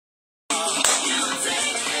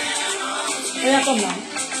Yeah, come now.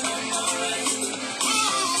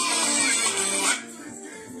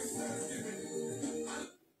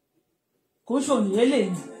 Go show me,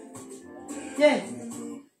 Ellen. Yeah.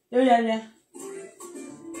 Yeah.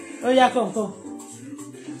 Oh yeah, come. Oh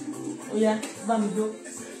yeah, bam go.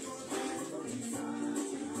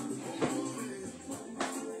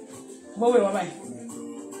 Bye.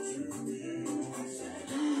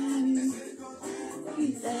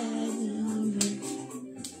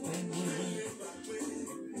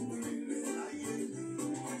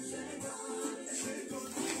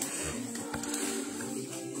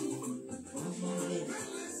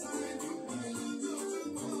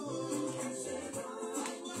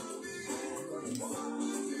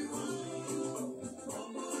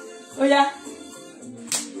 Oh yeah.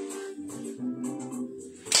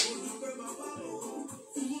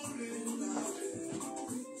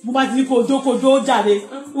 Mo bá ti ní kojo jáde.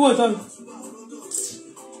 Wo tó.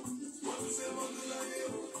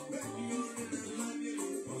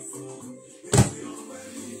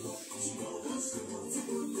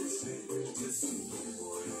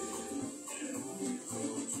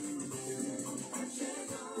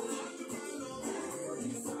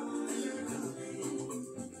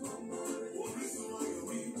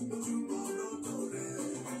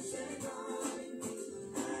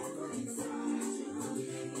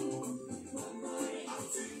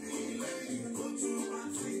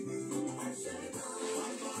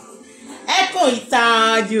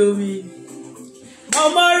 Ìtajú mi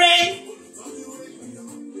ọmọ rẹ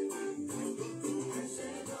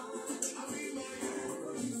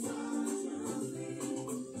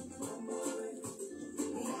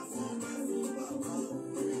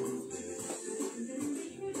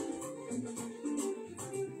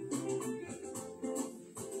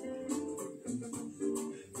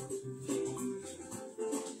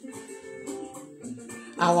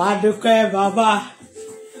àwa dúpẹ́ bàbá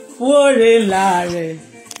wóore láre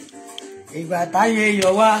ìgbà táyé yọ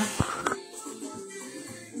wá.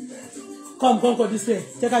 Come this way.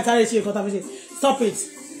 Take a carry ṣe nǹkan tá fi ṣe. Stop it.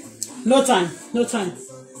 No time. No time.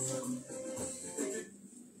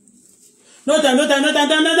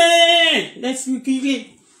 Let's quickly.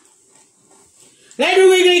 Let's do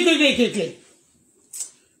quickly.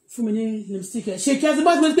 Fún mi ní lipstick. Shake your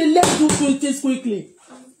body. Let's do things quickly.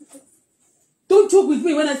 Don't joke with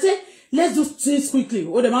me when I say let's do things quickly.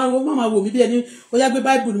 Oh, the man, mama will be any. Oh, yeah, go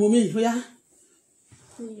Bible, mommy. Oh, yeah.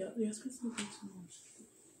 You're supposed to too much.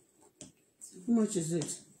 How much is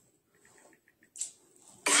it?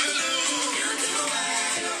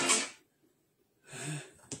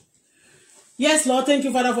 Yes, Lord, thank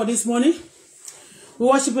you, Father, for this morning. We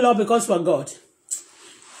worship you, Lord, because we are God.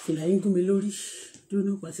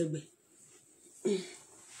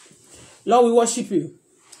 Lord, we worship you.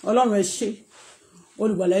 Ọlọ́run ẹ ṣé,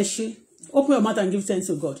 olùgbàlà ẹ ṣé. Open your mouth and give thanks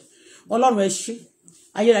to God. Ọlọ́run ẹ ṣé,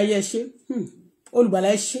 ayérayé ẹ ṣé. Olùgbàlà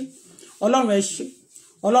ẹ ṣé, Ọlọ́run ẹ ṣé,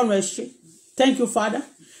 Ọlọ́run ẹ ṣé. Thank you, Father.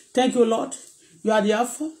 Thank you, Lord. You are the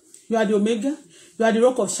Alpha, you are the Omega, you are the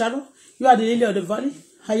Rock of Shadow, you are the Lily of the Valley.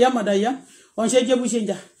 I am and I am. Ọ̀nṣẹ́ jẹ́ bú ṣe ń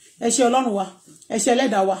jà. Ẹ ṣé Ọlọ́run wa, ẹ ṣé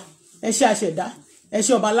ẹlẹ́dàá wa, ẹ ṣé àṣẹ̀dá, ẹ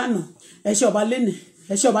ṣé ọba lánàá, ẹ ṣé ọba lénìí,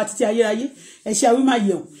 ẹ ṣé ọba títí ayérayé, ẹ ṣé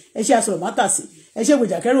awímáyẹ̀hùn, ẹ ṣé asọ̀rọ̀mátàsí, ẹ ṣé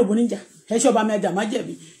gbèjà kẹ́rù òbóníjà, ẹ ṣé ọba mi ajá má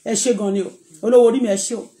jẹ̀bi, ẹ ṣé gan ni o, olówó orí mi ẹ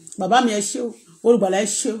ṣé o, bàbá mi ẹ ṣé o, olùgbàlà ẹ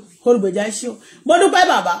ṣé o, olùgbèjà ẹ ṣé o, mo dúpẹ́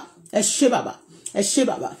bàbá, ẹ ṣé bàbá, ẹ ṣé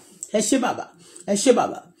bàbá, ẹ ṣé bàbá, ẹ ṣé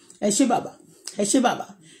bàbá, ẹ ṣé bàbá, ẹ ṣé bàbá,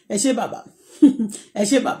 ẹ ṣé bàbá, ẹ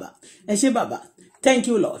ṣé bàbá, ẹ ṣé bàbá. Thank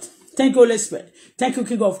you, Lord. Thank you, Holy Spirit. Thank you,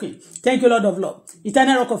 King of Kings. Thank you, Lord of Lords.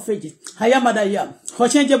 Eternal Rock of Ages. I am that I am.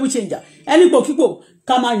 Ọ̀ṣẹ́njẹ́bú changer. Ẹni pòkípò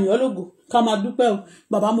ká máa yìn ọ́ lógo, ká máa dúpẹ́ o.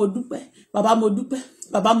 Bàbá mo dúpẹ́, bàbá mo dúpẹ́,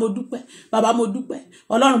 bàbá mo dúpẹ́, bàbá mo dúpẹ́.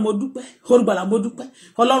 Ọlọ́run mo dúpẹ́, olùgbàlà mo dúpẹ́.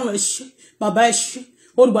 Ọlọ́run ẹ ṣé, bàbá ẹ ṣé,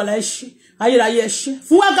 olùgbàlà ẹ ṣé, ayérayé ẹ ṣé.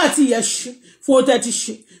 Fún wákàtí ẹ ṣé, fún o tẹ́ ti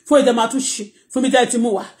ṣe, fún ìtẹ́ máa tún ṣe, fún ibi tẹ́ ti mú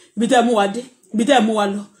wa, ibi tẹ́ mú wa dé, ibi tẹ́ mú wa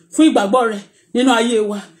lọ, fún ìgbàgbọ́ rẹ nínú ayé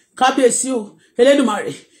wa. Kábíyèsí o,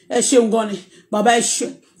 Elédùmarè. Ẹ ṣeun gan ni bàbá ẹ ṣé,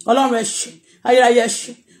 Ọlọ́run ẹ ṣé, ayérayé ẹ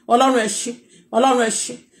ṣé, Ọlọ́run ẹ ṣé, Ọlọ́run ẹ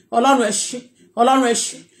ṣé, Ọlọ́run ẹ ṣé, Ọlọ́run ẹ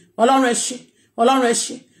ṣé, Ọlọ́run ẹ ṣé, Ọlọ́run ẹ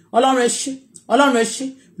ṣé, Ọlọ́run ẹ ṣé, Ọlọ́run ẹ ṣé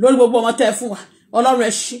lórí gbogbo ọmọ tẹ́ fún wa, Ọlọ́run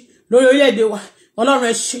ẹ ṣé lórí orílẹ̀-èdè wa, Ọlọ́run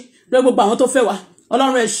ẹ ṣé lórí gbogbo àwọn tó fẹ́ wa,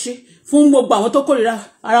 Ọlọ́run ẹ ṣé fún gbogbo àwọn tó kórìíra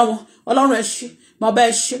ara wọn, Ọlọ́run ẹ ṣé, bàbá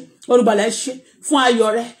ẹ ṣé, olùgbàlà ẹ ṣé fún ayọ̀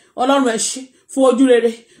rẹ, Ọlọ́run ẹ ṣé fún ojú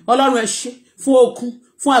rere, Ọlọ́run ẹ ṣé fún okun,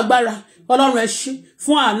 fún agbára, Ọlọ́run ẹ ṣé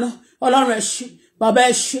fún àánú, Ọlọ́run ẹ ṣé, bàbá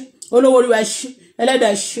ẹ ṣé, olówó orí wa ẹ ṣé, ẹlẹ́dàá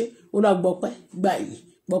ẹ ṣé, olùgbọpẹ́ gbà yìí,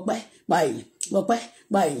 gbọpẹ́ gbà yìí, gbọpẹ́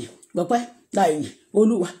gbà yìí, gbọpẹ́ gba ìyìn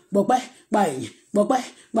olúwa gbọpẹ́ gba ìyìn gbọpẹ́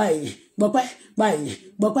gba ìyìn gbọpẹ́ gba ìyìn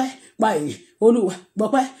gbọpẹ́ gba ìyìn olúwa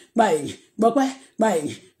gbọpẹ́ gba ìyìn gbọpẹ́ gba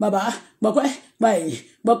ìyìn bàbá gbọpẹ́ gba ìyìn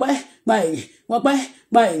gbọpẹ́ gba ìyìn gbọpẹ́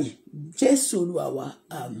gba ìyìn Jésù olúwa wa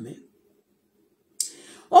amen.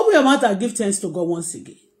 Open your mouth and give thanks to God once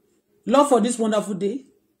again. Lord, for this wonderful day,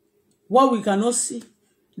 what we cannot see,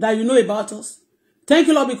 that you know about us. Thank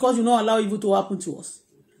you, Lord, because you don't allow evil to happen to us.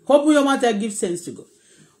 Open your mouth and give thanks to God.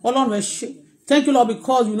 Ọlọ́run ẹ ṣé. Thank you, Lord,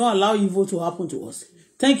 because you don't allow evil to happen to us.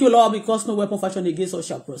 Thank you, Lord, because no weapon fashioned against us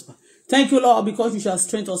shall prosper. Thank you, Lord, because you shall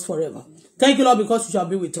strengthen us forever. Thank you, Lord, because you shall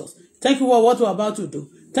be with us. Thank you for what you are about to do.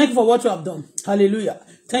 Thank you for what you have done. Hallelujah.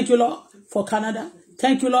 Thank you, Lord, for Canada.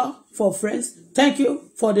 Thank you, Lord, for friends. Thank you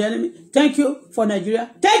for the enemy. Thank you for Nigeria.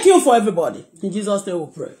 Thank you for everybody. In Jesus' name we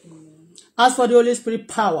pray. As for the Holy Spirit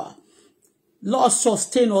power, Lord,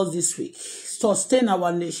 sustain us this week. Sustain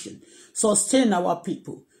our nation. Sustain our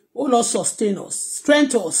people. Oh, Lord, sustain us.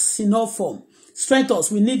 Strengthen us in all form. Strengthen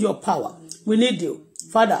us. We need your power. We need you.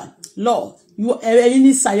 Father, Lord, you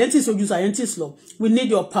any scientist or you scientist, Lord, we need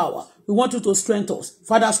your power. We want you to strengthen us.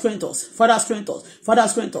 Father, strengthen us. Father, strengthen us. Father,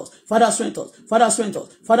 strengthen us. Father, strengthen us. Father, strengthen us.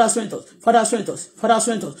 Father, strengthen us. Father, strengthen us. Father,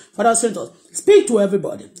 strengthen us. Father, strengthen us. Speak to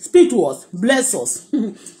everybody. Speak to us. Bless us.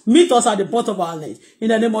 Meet us at the point of our need. In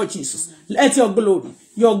the name of Jesus. Let your glory,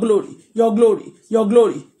 your glory, your glory, your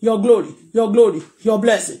glory, your glory, your glory, your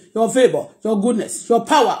blessing, your favor, your goodness, your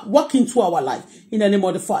power work into our life. In the name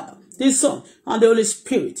of the Father, the Son, and the Holy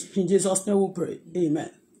Spirit. In Jesus' name we pray. Amen.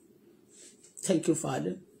 Thank you,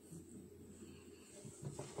 Father.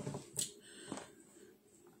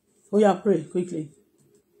 Oh yeah, pray quickly.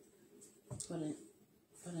 Father,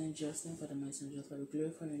 in Jesus' name, Father, my son, Jesus, Father, we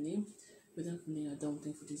glorify your name. We thank you for your done.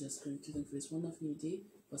 Thank you for Jesus Christ. We thank you for this wonderful new day.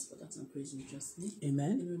 First for that and praise in Jesus' name.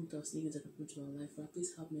 Amen. Amen. With us, that approach to our life. Father,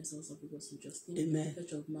 please have mercy on us of us in Jesus' name. Amen. Let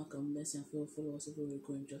your mark and mercy and favor follow us everywhere we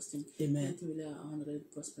go in Jesus' name. Amen. Anything we lay our hand on, let it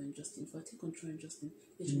prosper in Jesus' name. Father, take control in Jesus' name.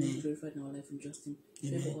 Let your name be glorified in our life in Jesus' name.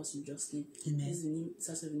 Favor us in Jesus' name. Amen. This is the new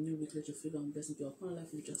start of a new week. Let your favor and blessing be upon our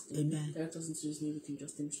life in Jesus' name. Amen. Direct us into this new week in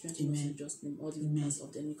Jesus' name. Strengthen us in Jesus' name. All the plans of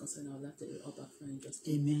the enemy concerning our life, that will all backfire in Jesus'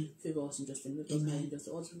 name. Amen. Favor us in Jesus' name. Let us high in Jesus'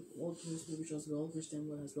 name. All those who wish us well, wish them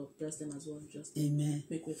well as well. Bless them as well in Jesus' name. Amen.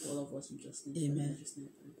 Make way for all of us in Jesus' name. Amen. Amen.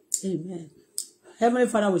 Amen. Heavenly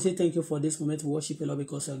Father, we say thank you for this moment to worship you, Lord,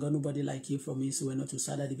 because you got nobody like you from you, so we're not too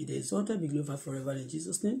sad that be there. So be glorified forever in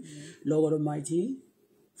Jesus' name. Amen. Lord God Almighty,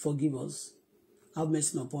 forgive us. Have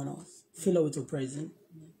mercy upon us. Fill us with your presence.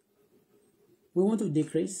 We want to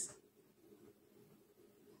decrease.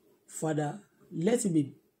 Father, let it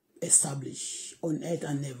be established on earth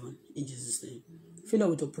and heaven in Jesus' name. Fill us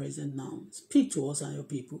with your presence now. Speak to us and your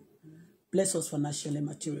people. Bless us financially,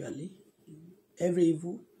 materially. Every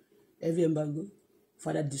evil, every embargo,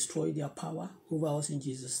 Father, destroy their power over us in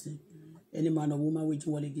Jesus' name. Any man or woman waging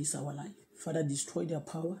war against our life, Father, destroy their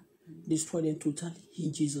power, destroy them totally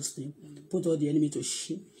in Jesus' name. Put all the enemy to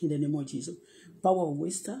shame in the name of Jesus. Power of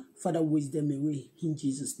waster, Father, waste them away in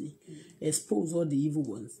Jesus' name. Expose all the evil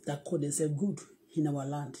ones that call themselves good in our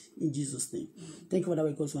land in Jesus' name. Thank you, Father,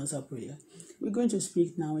 because we answer prayer. We're going to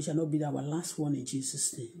speak now. It shall not be our last one in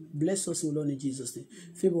Jesus' name. Bless us, O Lord, in Jesus' name.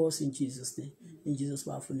 Favor us in Jesus' name. In Jesus'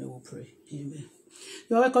 powerful name we pray. Amen.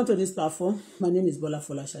 You are welcome to this platform. My name is Bola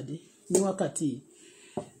Folashade. Niwakati.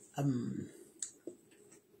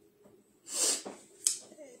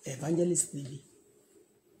 Evangelist Nini.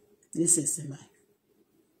 This is my.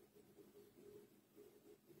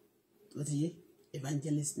 What is it?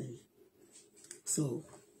 Evangelist Nini. So,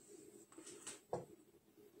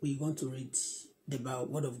 we're going to read the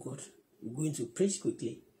Word of God. We're going to preach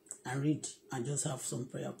quickly and read and just have some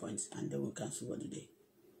prayer points, and then we'll cancel for the day.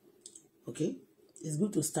 Okay? It's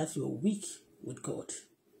good to start your week with God.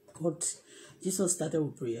 Jesus started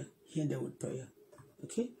with prayer, he ended with prayer.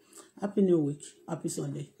 Okay? Happy New Week. Happy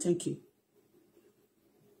Sunday. Thank you.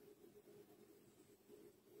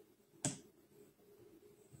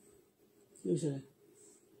 Usually.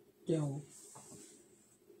 Yeah.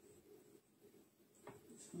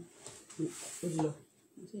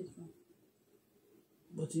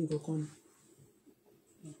 But you go come.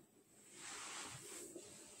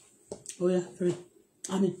 Oh yeah,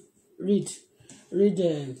 read. Read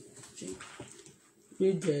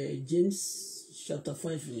James chapter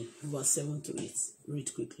 5, verse 7 to 8.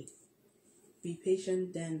 Read quickly. Be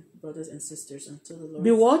patient then, brothers and sisters, until the Lord.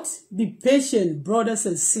 Be what? Be patient, brothers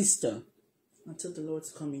and sisters. Until the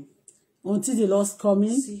Lord's coming. Until the Lord's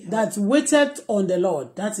coming. That waited on the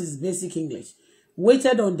Lord. That is basic English.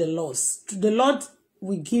 Waited on the Lord. The Lord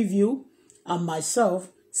will give you and myself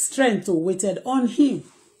strength to wait on him.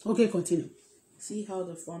 Okay, continue. See how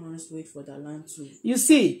the farmers wait for their land to. You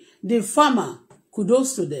see, the farmer,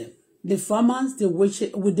 kudos to them. The farmers, they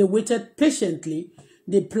waited patiently.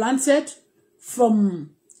 They planted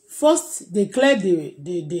from first. They cleared the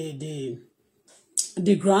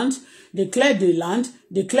ground. They clear the land.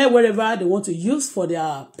 They clear wherever they want to use for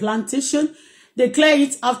their plantation. They clear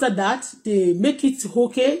it. After that, they make it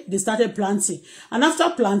okay. They started planting. And after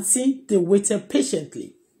planting, they waited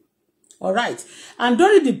patiently. All right. And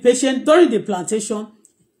during the plantation,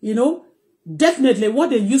 you know, definitely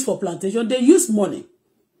what they use for plantation, they use money.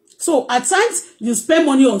 So at times, you spend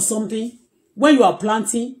money on something. When you are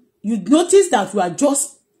planting, you notice that you are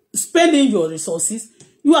just spending your resources.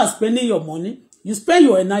 You are spending your money. You spend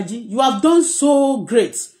your energy. You have done so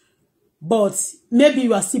great. But maybe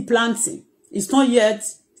you are still planting. It's not yet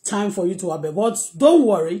time for you to harvest. But don't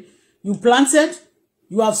worry. You planted.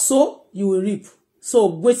 You have sown. You will reap. So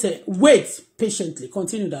wait patiently.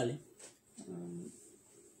 Continue, darling.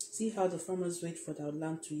 See how the farmers wait for their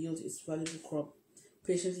land to yield its valuable crop,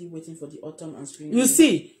 patiently waiting for the autumn and spring. You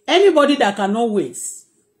see, anybody that cannot wait,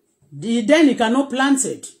 then he cannot plant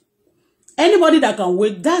it. Anybody that can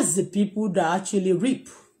wait, that's the people that actually reap.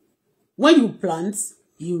 When you plant,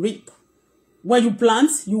 you reap. When you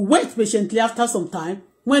plant, you wait patiently after some time.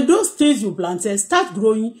 When those things you planted start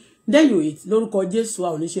growing, then you eat. Lórúkọ Jésù,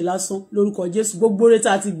 a ò ní ṣe lásán. Lórúkọ Jésù, gbogbo ire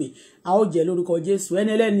tá ti gbìn, a ó jẹ lórúkọ Jésù.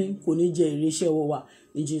 Ẹni ẹlẹ́ni kò ní jẹ èrè iṣẹ́ ọwọ́ wa.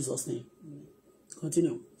 In Jesus' name.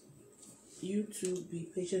 Continue. You too be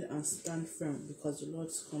patient and stand firm, because the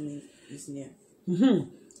Lord's coming is near.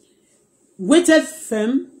 Waited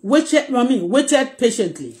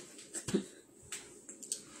patiently.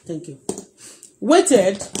 Thank you.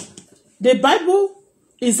 Waited. The Bible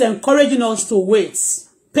is encouraging us to wait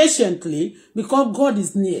patiently because God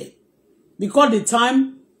is near. Because the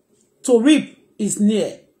time to reap is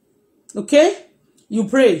near. Okay? You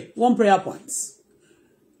pray. One prayer point.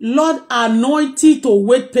 Lord, anointed to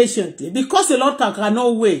wait patiently. Because a lot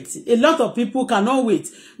cannot wait. A lot of people cannot wait.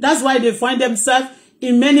 That's why they find themselves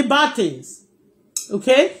in many bad things.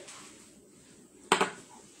 Okay?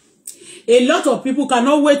 A lot of people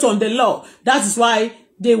cannot wait on the Lord. That is why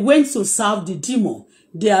they went to serve the demon.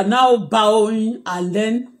 They are now bowing, and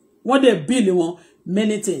then what they build on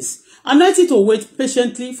many things. Anointing to wait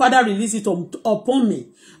patiently. Father, release it upon me.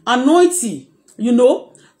 Anointing, you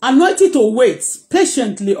know, anointing to wait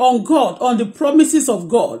patiently on God, on the promises of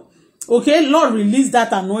God. Okay, Lord, release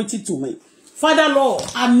that anointing to me. Father, Lord,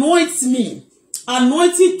 anoint me.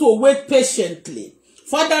 Anointing to wait patiently.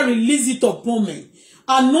 Father, release it upon me.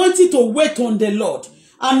 Anointing to wait on the Lord.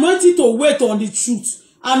 Anointing to wait on the truth.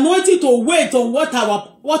 Anointing to wait on what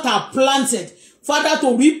I planted. Father,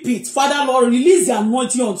 to repeat. Father, Lord, release the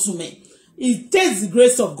anointing unto me. It takes the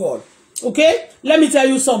grace of God. Okay? Let me tell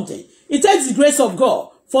you something. It takes the grace of God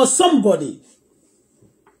for somebody.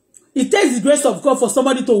 It takes the grace of God for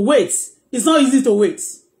somebody to wait. It's not easy to wait.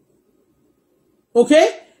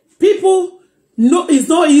 Okay? People know it's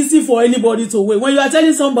not easy for anybody to wait. When you are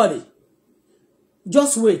telling somebody,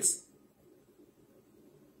 just wait.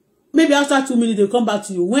 Maybe after 2 minutes, they'll come back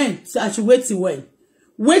to you. When? So I should wait till when?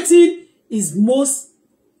 Waiting is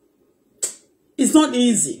it's not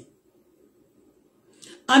easy.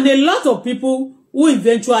 And a lot of people who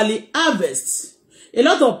eventually harvest. A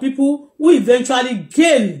lot of people who eventually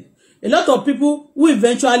gain. A lot of people who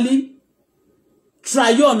eventually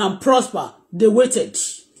triumph and prosper. They waited.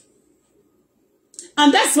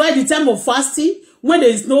 And that's why the time of fasting, when there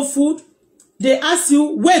is no food, they ask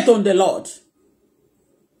you, wait on the Lord.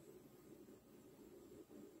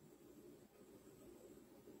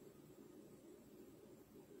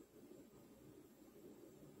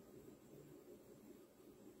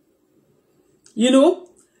 You know,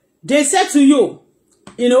 they said to you,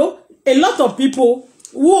 you know, a lot of people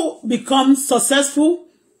who become successful,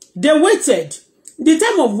 they waited. The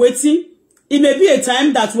time of waiting, it may be a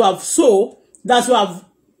time that you have sown, that you have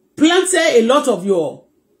planted a lot of your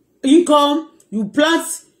income, you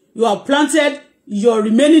have planted your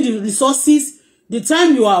remaining resources. The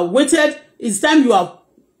time you are waited is time you have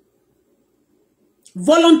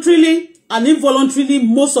voluntarily and involuntarily,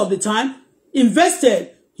 most of the time,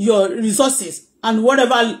 invested your resources and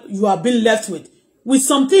whatever you are being left with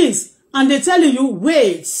some things, and they're telling you,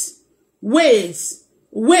 wait.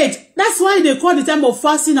 That's why they call the time of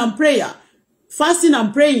fasting and prayer. Fasting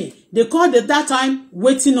and praying. They call it that time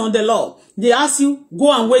waiting on the Lord. They ask you,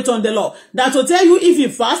 go and wait on the Lord. That will tell you, if you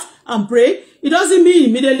fast and pray, it doesn't mean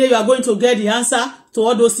immediately you are going to get the answer to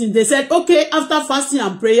all those things. They said, okay, after fasting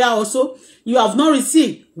and prayer also, you have not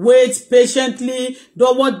received. Wait patiently.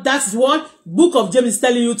 That's what Book of James is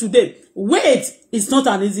telling you today. Wait is not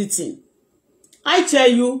an easy thing. I tell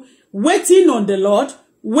you, waiting on the Lord,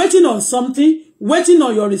 waiting on something, waiting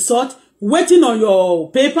on your result, waiting on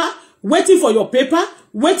your paper, waiting for your paper,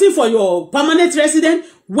 waiting for your permanent resident,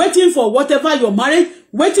 waiting for whatever you're married,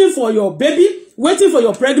 waiting for your baby, waiting for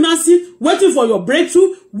your pregnancy, waiting for your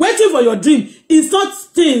breakthrough, waiting for your dream. It's not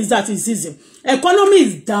things that is easy. Economy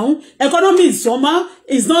is down, economy is somehow,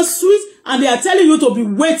 it's not sweet, and they are telling you to be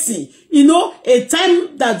waiting. You know, a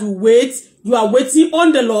time that you wait, you are waiting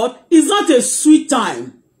on the Lord, is not a sweet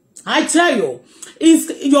time. I tell you,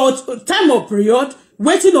 it's your time of period,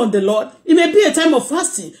 waiting on the Lord. It may be a time of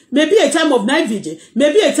fasting, maybe a time of night vigil,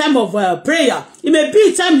 maybe a time of prayer. It may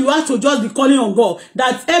be a time you have to just be calling on God,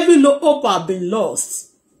 that every hope have been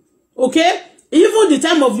lost. Okay? Even the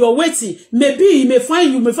time of your waiting, maybe you may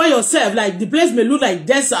find yourself like the place may look like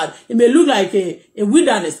desert, it may look like a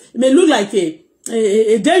wilderness, it may look like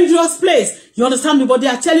a dangerous place. You understand me? But they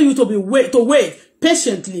are telling you to wait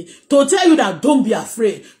patiently, to tell you that don't be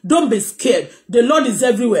afraid, don't be scared. The Lord is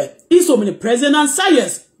everywhere. He's omnipresent and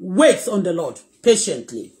science. Wait on the Lord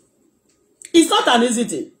patiently. It's not an easy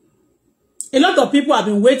thing. A lot of people have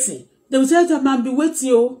been waiting. They will say, I've been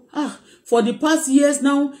waiting, for the past years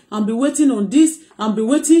now, I've been waiting on this, I've been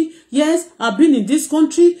waiting. Yes, I've been in this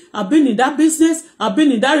country, I've been in that business, I've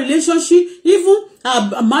been in that relationship. Even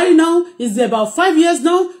I'm married now, it's about 5 years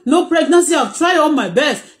now, no pregnancy, I've tried all my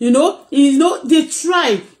best. You know, they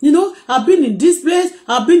try. You know, I've been in this place,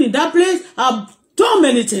 I've been in that place, I've done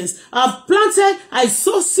many things. I've planted, I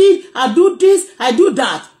sow seed, I do this, I do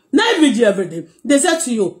that. Night vigil every day. They said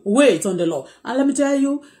to you, wait on the Lord. And let me tell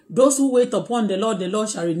you, those who wait upon the Lord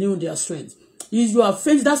shall renew their strength. If you are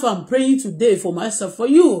faint, that's why I'm praying today for myself, for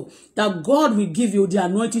you, that God will give you the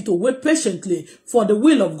anointing to wait patiently for the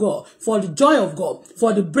will of God, for the joy of God,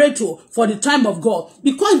 for the breakthrough, for the time of God.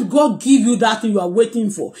 Because God give you that thing you are waiting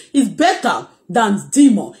for, it's better than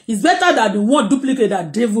demon. It's better than the one duplicate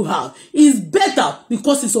that devil have. It's better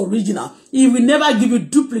because it's original. He will never give you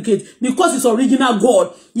duplicate because it's original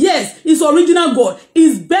God. Yes, it's original God.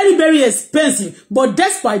 It's very, very expensive. But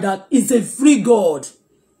despite that, it's a free God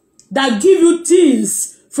that give you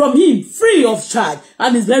things from him free of charge,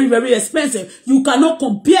 and it's very, very expensive. You cannot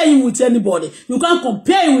compare him with anybody. You can't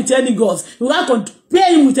compare him with any gods. You can't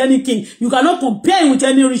compare him with any king. You cannot compare him with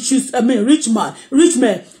any rich man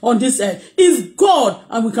on this earth. He's God,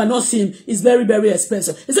 and we cannot see him. It's very, very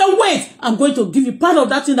expensive. He said, wait, I'm going to give you part of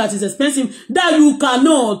that thing that is expensive that you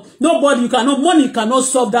cannot, money cannot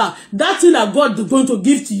solve that. That thing that God is going to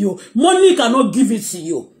give to you, money cannot give it to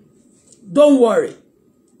you. Don't worry.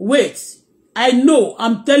 Wait. I know,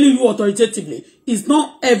 I'm telling you authoritatively, it's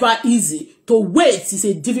not ever easy to wait. It's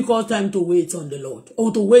a difficult time to wait on the Lord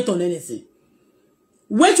or to wait on anything.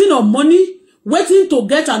 Waiting on money, waiting to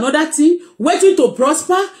get another thing, waiting to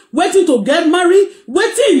prosper, waiting to get married,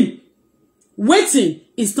 waiting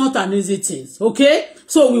is not an easy thing, okay?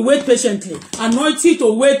 So we wait patiently. Anointing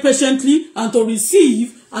to wait patiently and to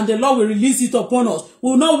receive, and the Lord will release it upon us. We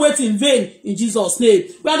will not wait in vain in Jesus' name.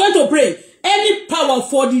 We are going to pray. Any power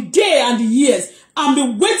for the day and the years, and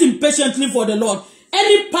be waiting patiently for the Lord.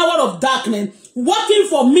 Any power of darkness working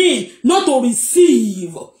for me not to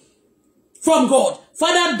receive from God.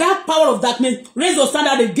 Father, that power of darkness, raise your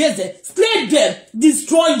standard against them, slay them,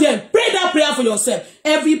 destroy them. Pray that prayer for yourself.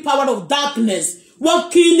 Every power of darkness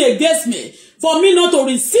working against me, for me not to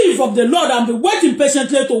receive from the Lord and be waiting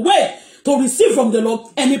patiently to receive from the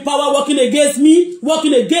Lord. Any power working against me,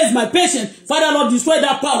 working against my patient, Father, Lord, destroy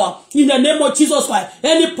that power in the name of Jesus Christ.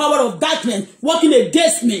 Any power of darkness working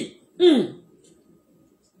against me,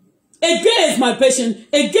 against my patient,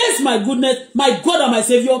 against my goodness, my God and my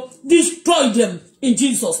Savior, destroy them in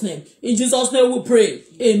Jesus' name. In Jesus' name we pray.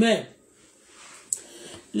 Amen.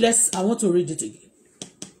 I want to read it again.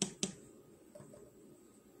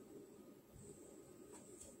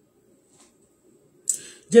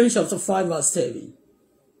 James chapter 5 verse 7.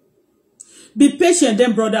 Be patient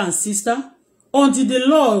then, brother and sister, until the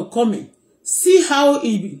Lord coming. See how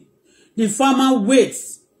the farmer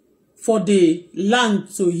waits for the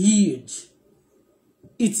land to yield.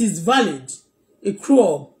 It is valid, a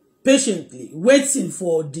crop, patiently waiting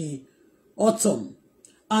for the autumn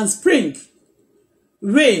and spring,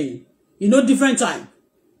 rain, different time.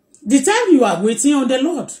 The time you are waiting on the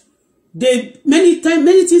Lord. Many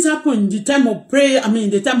things happen in the time of prayer,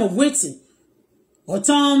 the time of waiting.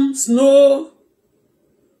 Autumn, snow,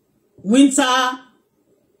 winter,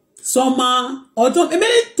 summer, autumn,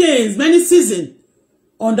 many things, many seasons.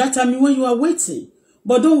 On that time when you are waiting.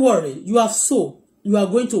 But don't worry, you have sown. You are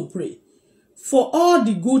going to pray for all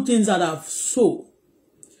the good things that I've sown.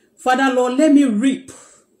 Father, Lord, let me reap.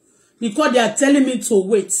 Because they are telling me to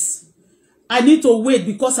wait. I need to wait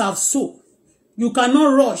because I've sown. You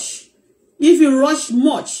cannot rush. If you rush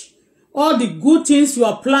much, all the good things you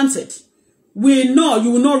have planted, you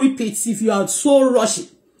will not reap it if you are so rushing.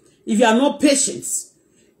 If you are not patient,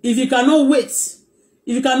 if you cannot wait,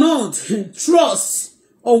 if you cannot trust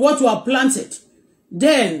on what you have planted,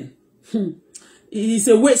 then it is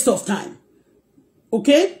a waste of time.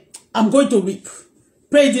 Okay? I'm going to reap.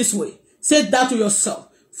 Pray this way. Say that to yourself.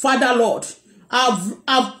 Father Lord,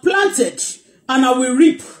 I've planted and I will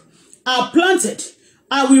reap. I've planted,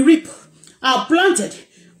 I will reap. I've planted,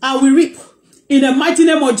 I will reap. In the mighty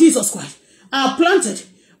name of Jesus Christ. I've planted,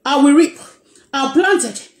 I will reap. I've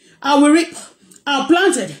planted, I will reap. I've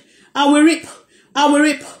planted, I will reap. I will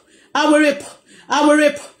reap. I will reap. I will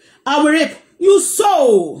reap. I will reap. You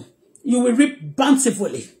sow, you will reap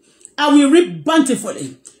bountifully. I will reap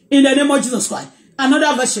bountifully. In the name of Jesus Christ.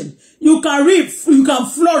 Another version. You can reap, you can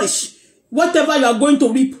flourish. Whatever you are going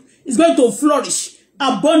to reap is going to flourish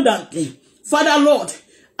abundantly. Father Lord,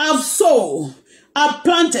 I've sown, I've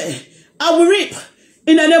planted, I will reap.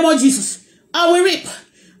 In the name of Jesus, I will reap.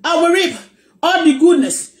 I will reap all the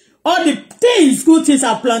goodness, all the things, good things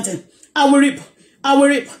I've planted. I will reap. I will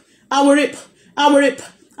reap. I will reap. I will reap.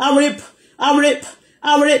 I will reap. I will reap.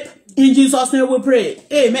 I will reap. In Jesus' name we pray.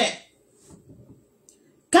 Amen.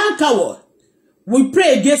 Cankerworm. We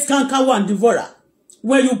pray against cankerworm and devourer.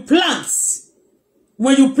 When you plant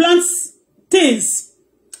things,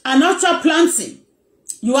 and after planting,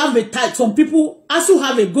 you have a target. Some people also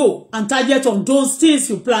have a goal and target on those things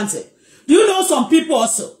you planted. Do you know some people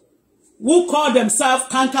also who call themselves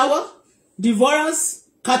cankerworm, devourers,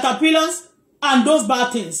 caterpillars, and those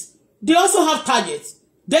bad things? They also have targets.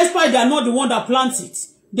 Despite they are not the one that plants it.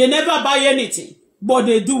 They never buy anything. But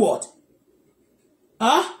they do what?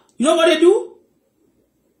 You know what they do?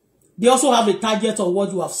 They also have a target on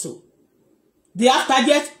what you have sown. They have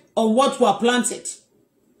target on what you are planted.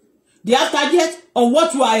 They have target on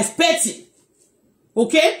what you are expecting.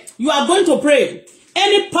 Okay? You are going to pray.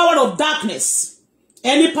 Any power of darkness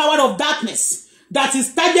that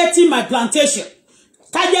is targeting my plantation,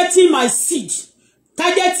 targeting my seed,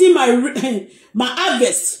 targeting my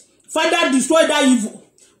harvest, Father, destroy that evil.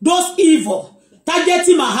 Those evil,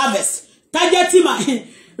 targeting my harvest, targeting my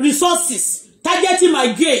resources, targeting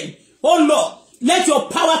my gain. Oh Lord, let your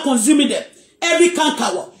power consume them. Every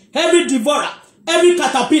cankerworm, every devourer, every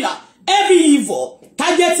caterpillar, every evil,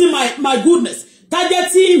 targeting my goodness,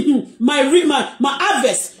 targeting my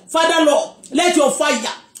harvest. Father Lord, let your fire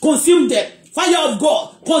consume them. Fire of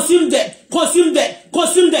God, consume them, consume them,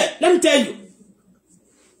 consume them. Let me tell you,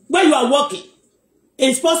 when you are working,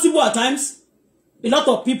 it's possible at times, a lot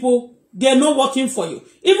of people, they're not working for you.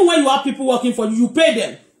 Even when you have people working for you, you pay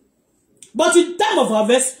them. But in time of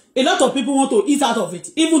harvest, a lot of people want to eat out of it,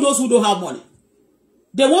 even those who don't have money.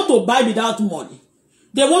 They want to buy without money.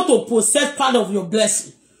 They want to possess part of your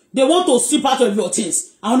blessing. They want to see part of your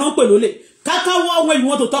things. When you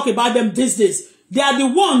want to talk about them these days, they are the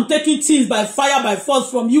one taking things by fire, by force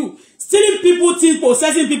from you. Stealing people's things,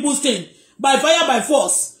 possessing people's things by fire, by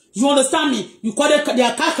force. You understand me? You call it, they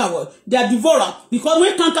are cankerworm, they are devourer. Because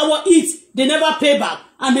when cankerworm eats, they never pay back.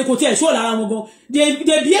 And they continue, they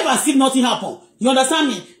behave as if nothing happened. You understand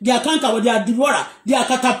me? They are cankerworm, they are devourer, they are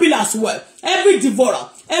caterpillar as well. Every devourer,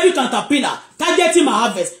 every caterpillar, targeting my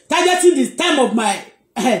harvest, targeting this time of my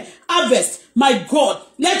harvest. My God,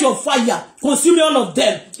 let your fire consume all of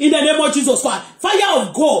them in the name of Jesus Christ. Fire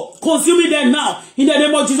of God, consuming them now in the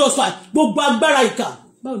name of Jesus Christ.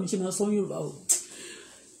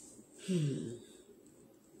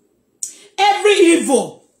 Every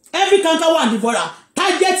evil, every cankerworm and devourer,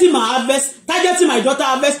 targeting my harvest, targeting my daughter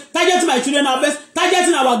harvest, targeting my children harvest,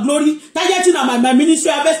 targeting our glory, targeting my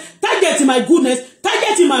ministry harvest, targeting my goodness,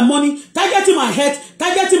 targeting my money, targeting my health,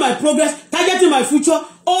 targeting my progress, targeting my future.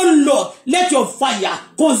 Oh Lord, let your fire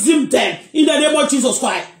consume them in the name of Jesus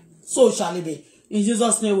Christ. So shall it be. In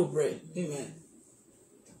Jesus' name we pray. Amen.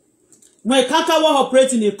 When cankerworm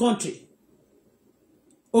operates in a country,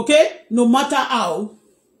 okay, no matter how,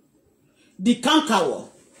 the cankerworm,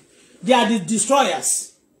 they are the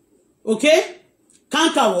destroyers. Okay?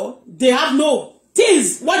 Cankerworm, they have no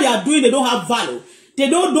things. What they are doing, they don't have value. They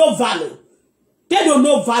don't know value. They don't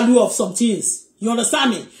know value of some things. You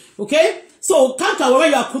understand me? Okay? So, cankerworm, when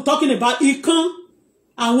you are talking about ikan,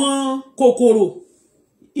 àwọn kòkòrò,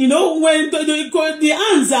 you know, when the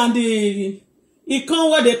ants and the ikan,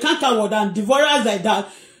 where the cankerworm and devourers like that,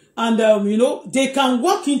 and, you know, they can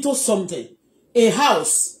walk into something, a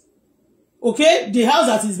house. Okay, the house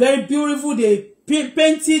that is very beautiful, they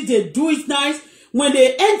paint it, they do it nice. When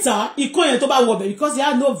they enter, because they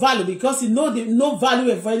have no value, because you know they no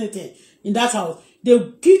value of anything in that house. They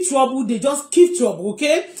keep trouble, they just keep trouble.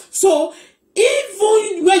 Okay, so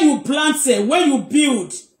Even when you plant it, when you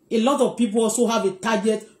build, a lot of people also have a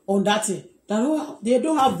target on that thing. They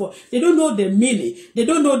don't know the meaning. They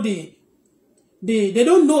don't know they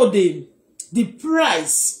don't know the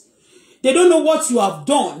price. They don't know what you have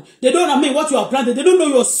done. They don't what you have planted. They don't know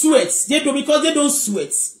your sweat. Because they don't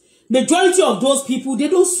sweat. Majority of those people, they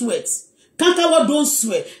don't sweat. Kankawa don't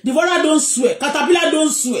sweat. Devourer don't sweat. Caterpillar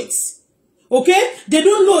don't sweat. Okay? They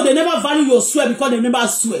don't know. They never value your sweat because they never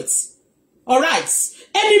sweat. Alright?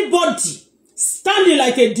 Anybody standing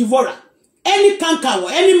like a devourer, any kankawa,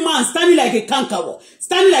 any man standing like a kankawa,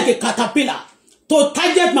 standing like a caterpillar to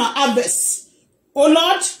target my harvest. Oh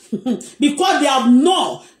Lord, because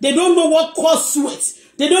they don't know what caused sweat.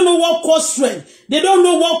 They don't know what caused strength. They don't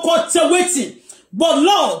know what caused waiting. But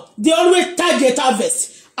Lord, they always target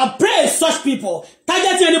harvest. I pray such people,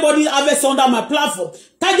 targeting anybody's harvest under my platform,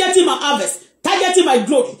 targeting my harvest, targeting my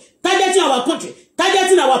glory, targeting our country,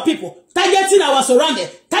 targeting our people, targeting our surrounding,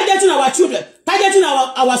 targeting our children, targeting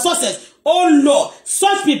our sources. Oh Lord,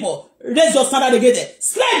 such people, raise your standard against them.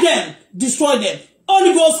 Slay them, destroy them.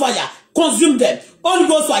 Holy Ghost fire, consume them. Holy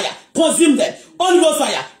Ghost fire, consume them. Holy Ghost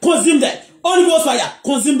fire, consume them. Holy Ghost fire,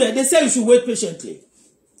 consume them. They say you should wait patiently.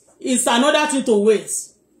 It's another thing to wait.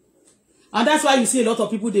 And that's why you see a lot of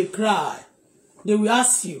people, they cry. They will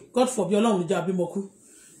ask you, God forbid, Ọlọ́run jẹ́ abímọkú.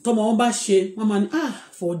 Tọ́mọ wọn bá ṣe, wọ́n máa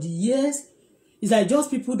for the years. It's like just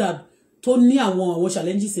people that tó ní àwọn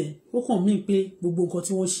challenges ẹ̀. Ó kàn mí pé gbogbo nǹkan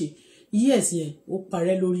tí wọ́n ṣe. Yes, yẹn, ó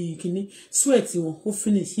parẹ́ lórí kíní. Sweat wọn, ó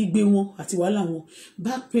finish. Igbe wọn àti wàhálà wọn.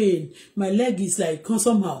 Back pain. My leg is like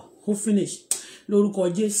somehow. Ó finish.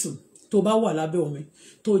 Lórúkọ Jésù. Tó bá wà lábẹ́ omi.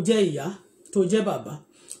 Tó jẹ́ ìyá. Tó jẹ́ bàbá.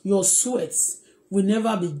 Your sweats will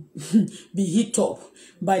never be hit up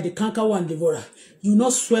by the canker and devourer. You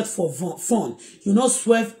not sweat for fun. You not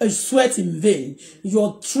sweat in vain.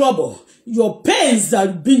 Your trouble, your pains that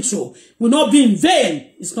you've been through will not be in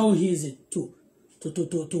vain. It's not easy to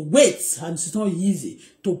wait, and it's not easy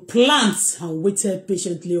to plant and wait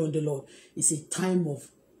patiently on the Lord. It's a time of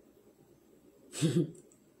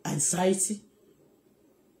anxiety.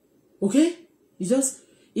 Okay?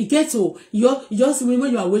 It gets to you just when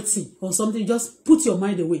you are waiting on something, you just put your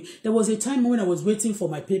mind away. There was a time when I was waiting for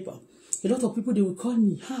my paper. A lot of people, they will call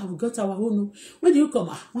me, we got our own. When do you come?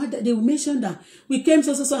 They will mention that we came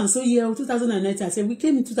so and so year 2019. I said we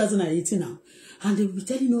came in 2018 now. And they will be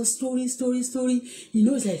telling us story. You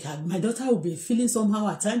know, it's like my daughter will be feeling somehow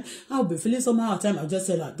at time. I'll be feeling somehow at time. I'll just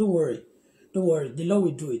tell her, don't worry. The Lord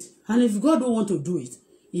will do it. And if God don't want to do it,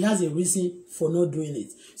 He has a reason for not doing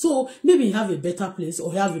it. So maybe He have a better place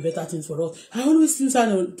or He have a better things for us. I always use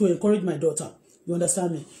that to encourage my daughter. You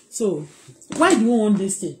understand me? So why do you want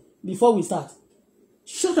this thing before we start?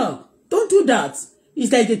 Shut up. Don't do that.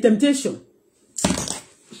 It's like a temptation.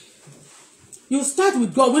 You start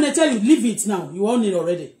with God. When I tell you, leave it now. You own it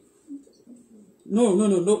already. No.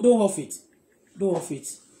 Don't off it. Don't off it.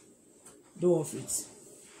 Don't off it.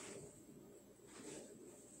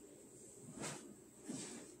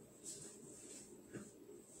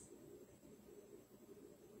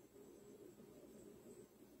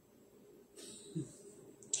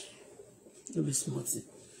 It'll be smarty.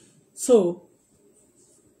 So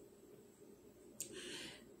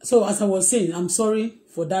as I was saying, I'm sorry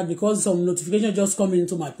for that because some notification just coming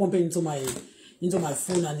into my pumping into my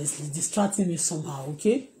phone and it's distracting me somehow.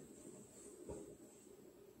 Okay.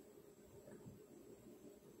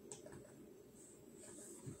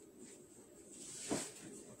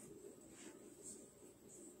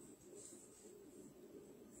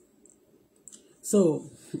 So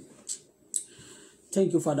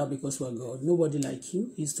thank you, Father, because you are God. Nobody like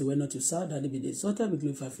you. Is to where not to serve. That be the exalted, be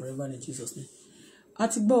glorified forever in Jesus' name.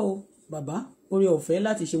 Àtìgbọ́ bàbá orí ọ̀fẹ́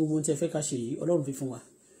láti ṣe gbogbo ohun tí ẹ fẹ́ ká ṣe yìí Ọlọ́run fi fún wa.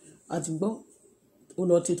 Àtìgbọ́ O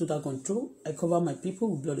Lord, take total control. I cover my people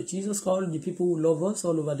with blood of Jesus. Call the people who love us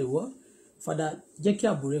all over the world. Father, jẹ́ kí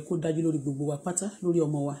ààbò rẹ kó dájú lórí gbogbo wa pátá, lórí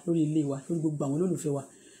ọmọ wa, lórí ilé wa, lórí gbogbo àwọn olólùfẹ́ wa.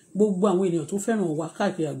 Gbogbo àwọn ènìyàn tó fẹ́ràn wa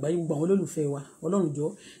káàkiri àgbáyé, gbogbo àwọn olólùfẹ́ wa. Ọlọ́run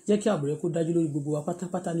jọ̀ọ́ jẹ́ kí ààbò rẹ kó dájú lórí gbogbo wa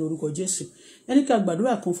pátápátá ní orúkọ Jésù. Ẹni ká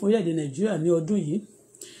gbàdúrà kan fún orílẹ̀-èdè Nàìjíríà ní ọdún yìí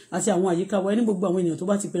àti àwọn àyíká wa, ẹni gbogbo àwọn ènìyàn tó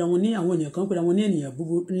bá ti pera wọn ní àwọn ènìyàn kan pera wọn ní ènìyàn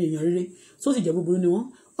búburú ní ènìyàn rere tó sì jẹ́ búburú ni wọ́n.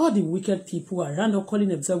 All the wicked people around us calling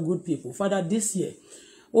themselves good people. Father, this year,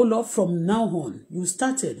 oh Lord, from now on, you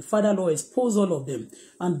started. Father, Lord, expose all of them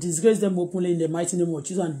and disgrace them openly in the mighty name of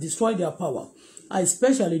Jesus and destroy their power.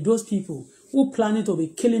 Especially those people who planning to be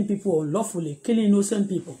killing people unlawfully, killing innocent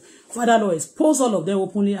people. Father, Lord, expose all of them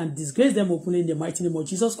openly and disgrace them openly in the mighty name of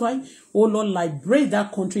Jesus Christ. Oh Lord, liberate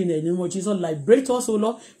that country in the name of Jesus. Liberate us, oh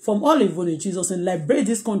Lord, from all evil in Jesus' name. Liberate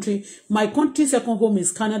this country. My country's second home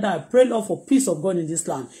is Canada. I pray, Lord, for peace of God in this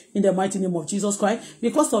land in the mighty name of Jesus Christ.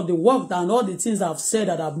 Because of the work and all the things I've said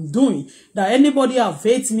that I'm doing, that anybody have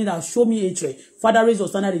hated me, that show me hatred, Father, raise your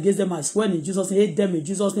standard against them as well in Jesus' name. Hate them in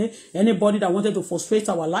Jesus' name. Anybody that wanted to frustrate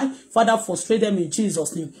our life, Father, frustrate them in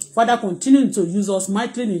Jesus' name. Father, continue to use us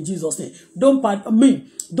mightily in Jesus' name. Don't abandon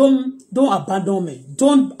me. Don't abandon me.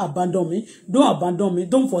 Don't abandon me. Don't abandon me.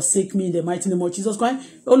 Don't forsake me in the mighty name of Jesus Christ.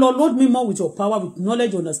 Oh Lord, load me more with your power, with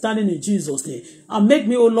knowledge, understanding in Jesus' name. And make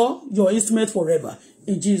me, oh Lord, your instrument forever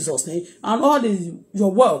in Jesus' name. And all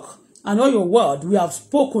your work and all your word we have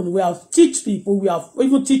spoken, we have teach people, we have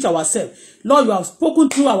even teach ourselves. Lord, you have spoken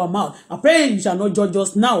through our mouth. I pray you shall not judge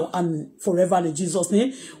us now and forever in Jesus'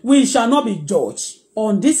 name. We shall not be judged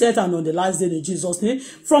on this earth and on the last day in Jesus' name.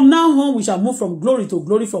 From now on, we shall move from glory to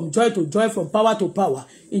glory, from joy to joy, from power to power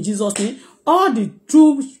in Jesus' name. All the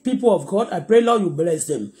true people of God, I pray, Lord, you bless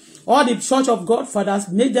them. All the church of God, fathers,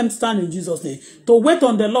 make them stand in Jesus' name. To wait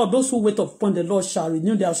on the Lord, those who wait upon the Lord shall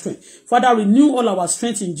renew their strength. Father, renew all our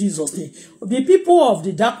strength in Jesus' name. The people of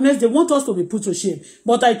the darkness, they want us to be put to shame.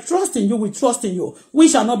 But I trust in you, we trust in you. We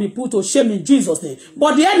shall not be put to shame in Jesus' name.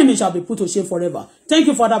 But the enemy shall be put to shame forever. Thank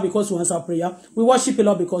you, Father, because you answer prayer. We worship you,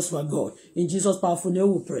 Lord, because you are God. In Jesus' powerful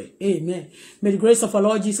name we pray. Amen. May the grace of our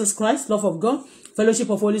Lord Jesus Christ, love of God, fellowship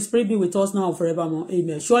of Holy Spirit be with us now and forevermore.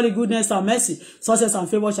 Amen. Surely goodness and mercy, success and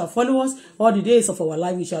favor shall follow us all the days of our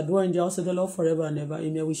life. We shall dwell in the house of the Lord forever and ever.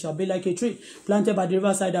 Amen. We shall be like a tree planted by the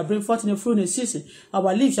riverside that bring forth in the fruit in the season.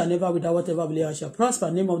 Our leaves shall never wither, whatever we lay shall prosper.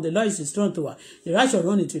 The name of the Lord is strong to us. The righteous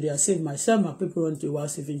run into their save. Myself, my people run to our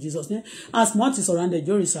save in Jesus' name. As Mount is surrounded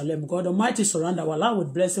Jerusalem, God Almighty surround our life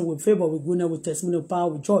with blessing, with favor, with goodness, with testimony, with power,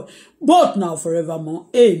 with joy, both now forevermore.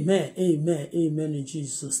 Amen. Amen. Amen. In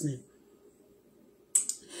Jesus' name.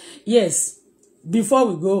 Yes, before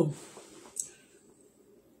we go,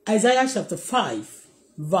 Isaiah chapter 5,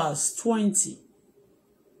 verse 20.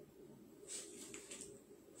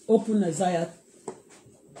 Open Isaiah,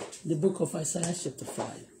 the book of Isaiah chapter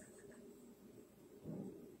 5.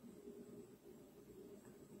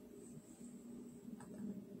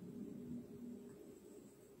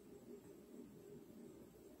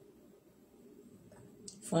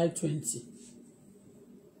 $5.20.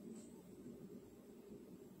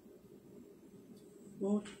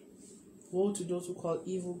 Woe to those who call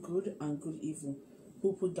evil good and good evil,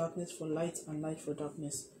 who put darkness for light and light for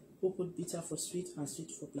darkness, who put bitter for sweet and sweet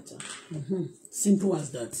for bitter. Simple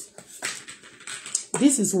as that.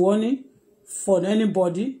 This is warning for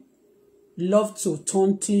anybody love to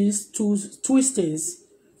turn things, to twist things.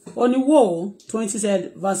 On the woe, 20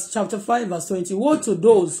 said, chapter 5, verse 20, woe to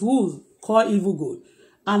those who call evil good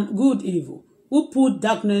and good evil, who put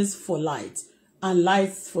darkness for light and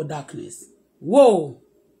light for darkness. Woe,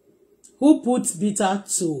 who puts bitter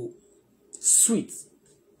to sweet.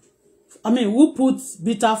 Who puts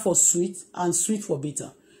bitter for sweet and sweet for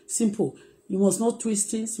bitter. Simple. You must not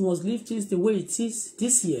twist things. You must leave things the way it is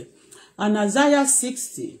this year. And Isaiah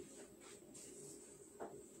 60,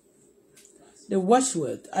 the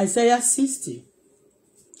watchword, Isaiah 60,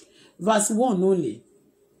 verse 1 only.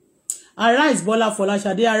 Arise, Bola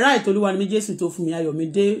Folashade, arise, Olúwa ni mi Jésù tó fún mi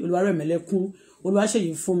ayọ̀mídé, Olúwarẹ̀mílẹ́kún,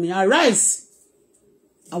 Olúwaṣeyì fún mi, arise.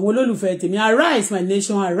 Àwọn olólùfẹ́ tèmi, arise my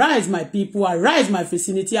nation, arise my people, arise my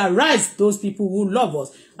vicinity, arise those people who love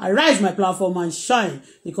us, arise my platform and shine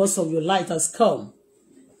because of your light has come.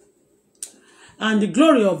 And the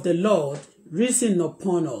glory of the Lord risen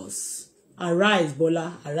upon us. Arise,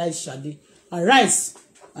 Bola, arise, Shade, arise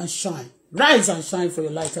and shine. Rise and shine for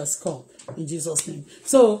your light has come in Jesus' name.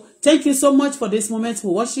 So, thank you so much for this moment to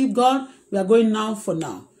worship God. We are going now for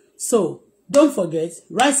now. So, don't forget,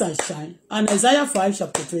 rise and shine. And Isaiah 5,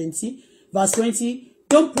 chapter 20, verse 20,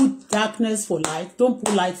 don't put darkness for light, don't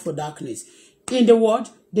put light for darkness. In the world,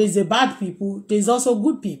 there's a bad people, there's also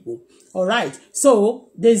good people. All right. So,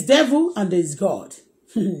 there's devil and there's God.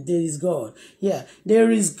 There is God. Yeah,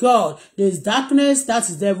 there is God. There's darkness,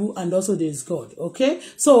 that's devil, and also there's God. Okay?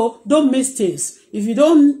 So, don't mix things. If you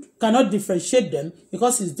cannot differentiate them,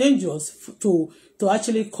 because it's dangerous to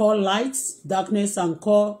actually call light darkness and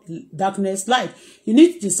call darkness light. You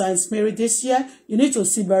need to discern spirit this year. You need to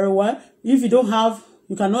see very well. If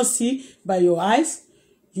you cannot see by your eyes,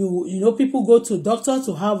 you know people go to doctor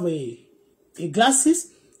to have a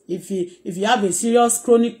glasses. If you have a serious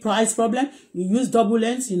chronic price problem, you use double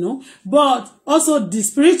lens, But also the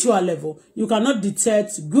spiritual level, you cannot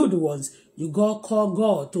detect good ones. You call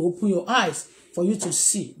God to open your eyes for you to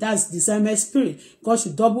see. That's discernment spirit. God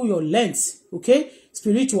should double your lens, okay,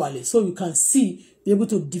 spiritually, so you can see, be able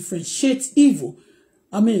to differentiate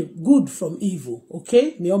good from evil,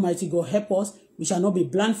 okay? May Almighty God help us. We shall not be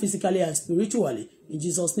blind physically and spiritually. In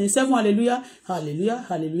Jesus' name, 7 hallelujah, hallelujah,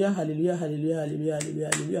 hallelujah, hallelujah, hallelujah, hallelujah, hallelujah,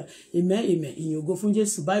 hallelujah. Amen, amen. In your go from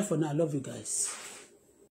Jesus, bye for now. I love you guys.